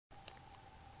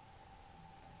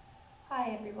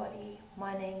Hi everybody,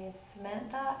 my name is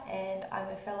Samantha and I'm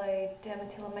a fellow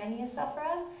Dermatillomania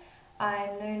sufferer.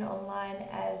 I'm known online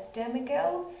as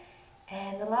dermagirl,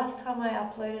 and the last time I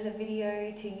uploaded a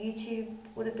video to YouTube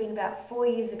would have been about 4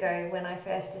 years ago when I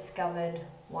first discovered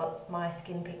what my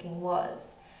skin picking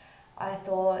was. I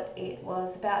thought it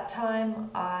was about time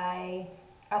I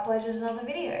uploaded another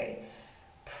video,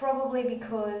 probably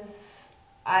because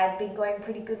I'd been going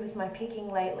pretty good with my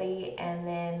picking lately, and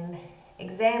then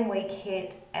exam week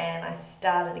hit and I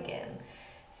started again.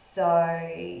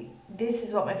 So this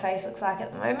is what my face looks like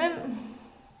at the moment.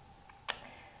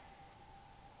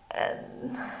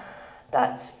 And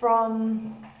that's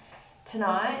from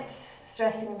tonight,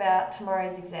 stressing about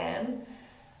tomorrow's exam.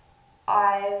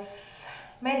 I've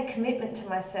made a commitment to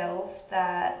myself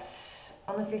that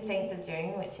on the 15th of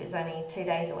June, which is only 2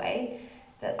 days away,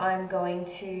 that I'm going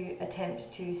to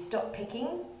attempt to stop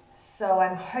picking. So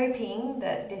I'm hoping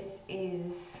that this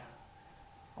is,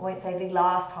 I won't say the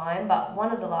last time, but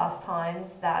one of the last times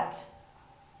that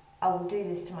I will do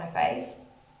this to my face.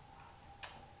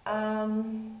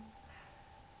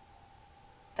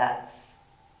 That's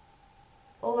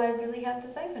all I really have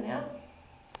to say for now.